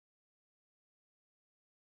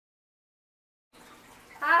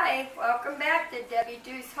Hi, welcome back to Debbie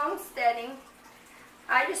Deuce Homesteading.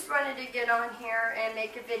 I just wanted to get on here and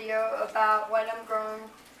make a video about what I'm growing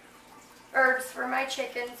herbs for my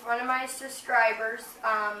chickens. One of my subscribers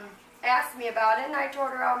asked me about it and I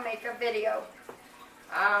told her I'll make a video.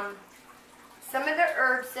 Some of the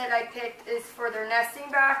herbs that I picked is for their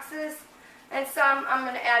nesting boxes and some I'm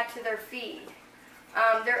going to add to their feed.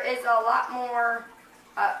 There is a lot more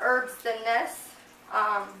herbs than this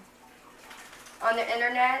on the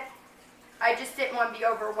internet. I just didn't want to be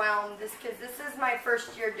overwhelmed because this is my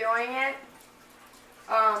first year doing it.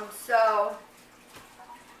 So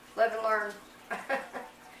live and learn.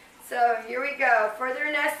 So here we go. For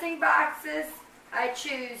their nesting boxes, I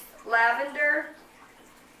choose lavender,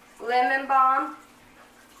 lemon balm,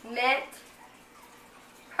 mint,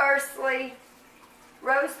 parsley,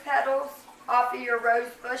 rose petals off of your rose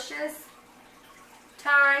bushes,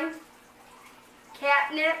 thyme,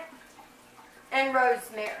 catnip, and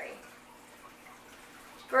rosemary.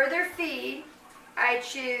 For their feed, I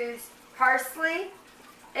choose parsley.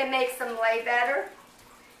 It makes them lay better.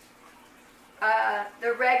 The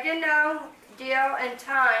oregano, dill, and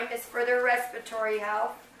thyme is for their respiratory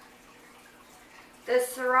health. The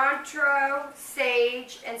cilantro,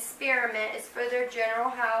 sage, and spearmint is for their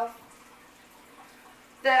general health.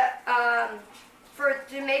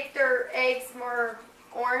 To make their eggs more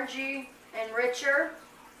orangey and richer,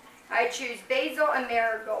 I choose basil and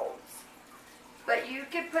marigolds. But you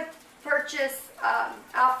can purchase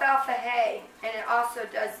alfalfa hay, and it also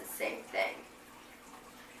does the same thing.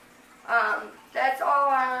 That's all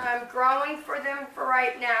I'm growing for them for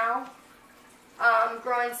right now. I'm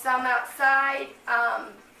growing some outside.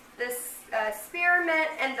 This spearmint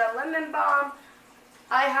and the lemon balm,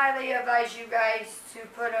 I highly advise you guys to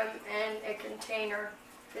put them in a container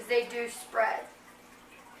because they do spread.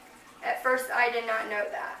 At first I did not know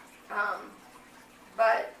that.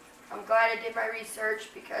 But I'm glad I did my research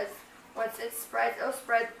because once it spreads, it'll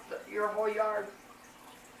spread your whole yard.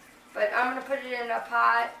 But I'm going to put it in a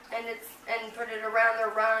pot and put it around the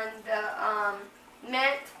run. The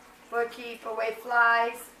mint will keep away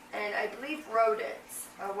flies and I believe rodents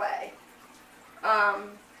away.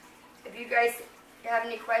 If you guys have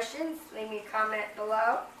any questions, leave me a comment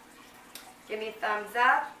below. Give me a thumbs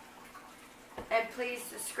up. And please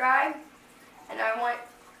subscribe. And I want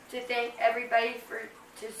to thank everybody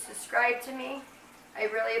to subscribe to me. I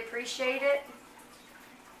really appreciate it.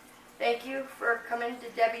 Thank you for coming to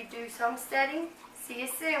Debbie Deuce Homesteading. See you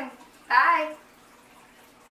soon. Bye.